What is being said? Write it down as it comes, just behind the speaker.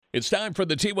It's time for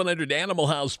the T100 Animal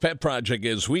House Pet Project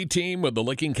as we team with the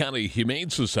Licking County Humane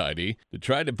Society to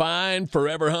try to find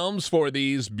forever homes for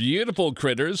these beautiful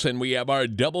critters. And we have our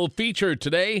double feature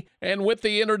today. And with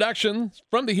the introduction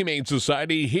from the Humane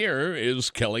Society, here is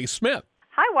Kelly Smith.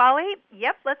 Hi, Wally.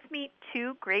 Yep, let's meet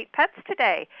two great pets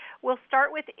today. We'll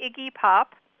start with Iggy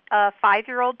Pop, a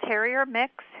 5-year-old terrier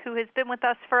mix who has been with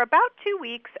us for about 2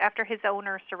 weeks after his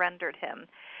owner surrendered him.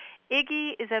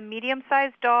 Iggy is a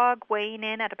medium-sized dog weighing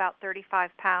in at about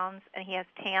 35 pounds, and he has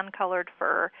tan-colored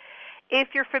fur. If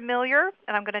you're familiar,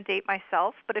 and I'm going to date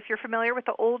myself, but if you're familiar with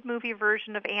the old movie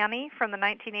version of Annie from the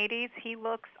 1980s, he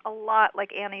looks a lot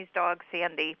like Annie's dog,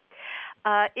 Sandy.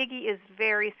 Iggy is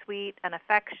very sweet and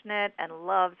affectionate and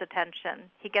loves attention.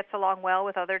 He gets along well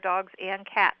with other dogs and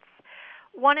cats.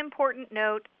 One important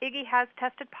note, Iggy has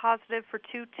tested positive for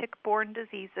 2 tick-borne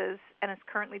diseases and is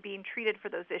currently being treated for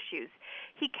those issues.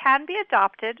 He can be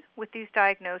adopted with these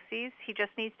diagnoses. He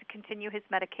just needs to continue his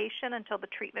medication until the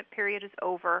treatment period is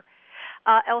over.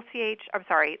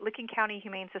 Licking County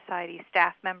Humane Society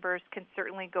staff members can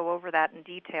certainly go over that in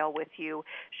detail with you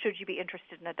should you be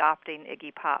interested in adopting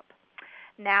Iggy Pop.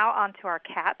 Now on to our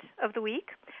cat of the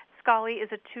week. Skully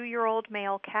is a 2-year-old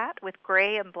male cat with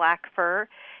gray and black fur.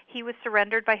 He was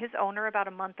surrendered by his owner about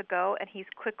a month ago, and he's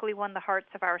quickly won the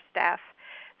hearts of our staff.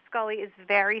 Skully is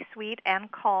very sweet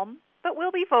and calm, but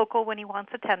will be vocal when he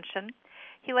wants attention.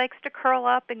 He likes to curl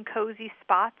up in cozy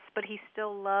spots, but he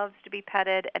still loves to be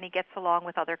petted, and he gets along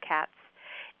with other cats.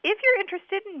 If you're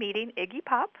interested in meeting Iggy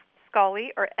Pop, Skully,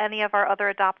 or any of our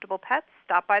other adoptable pets,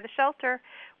 stop by the shelter.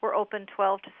 We're open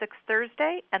 12 to 6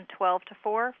 Thursday and 12 to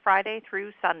 4 Friday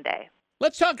through Sunday.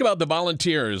 Let's talk about the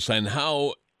volunteers and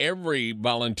how every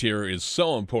volunteer is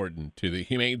so important to the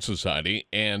Humane Society,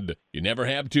 and you never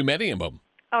have too many of them.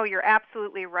 Oh, you're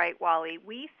absolutely right, Wally.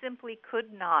 We simply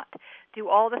could not do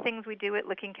all the things we do at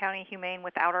Licking County Humane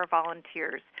without our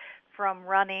volunteers, from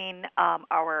running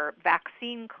our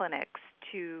vaccine clinics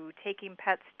to taking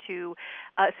pets to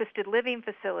assisted living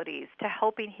facilities, to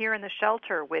helping here in the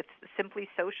shelter with simply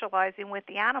socializing with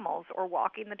the animals or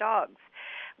walking the dogs.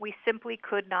 We simply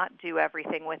could not do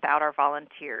everything without our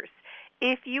volunteers.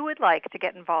 If you would like to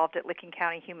get involved at Licking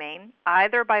County Humane,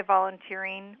 either by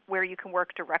volunteering where you can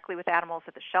work directly with animals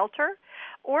at the shelter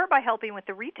or by helping with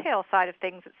the retail side of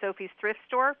things at Sophie's Thrift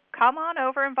Store, come on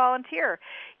over and volunteer.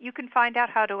 You can find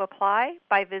out how to apply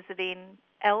by visiting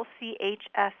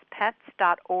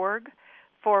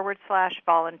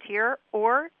lchspets.org/volunteer,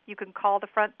 or you can call the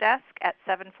front desk at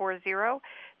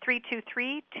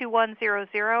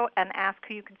 740-323-2100 and ask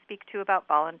who you can speak to about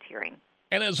volunteering.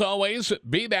 And as always,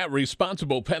 be that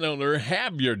responsible pet owner.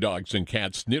 Have your dogs and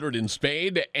cats neutered and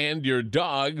spayed and your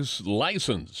dogs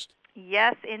licensed.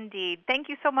 Yes, indeed. Thank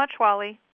you so much, Wally.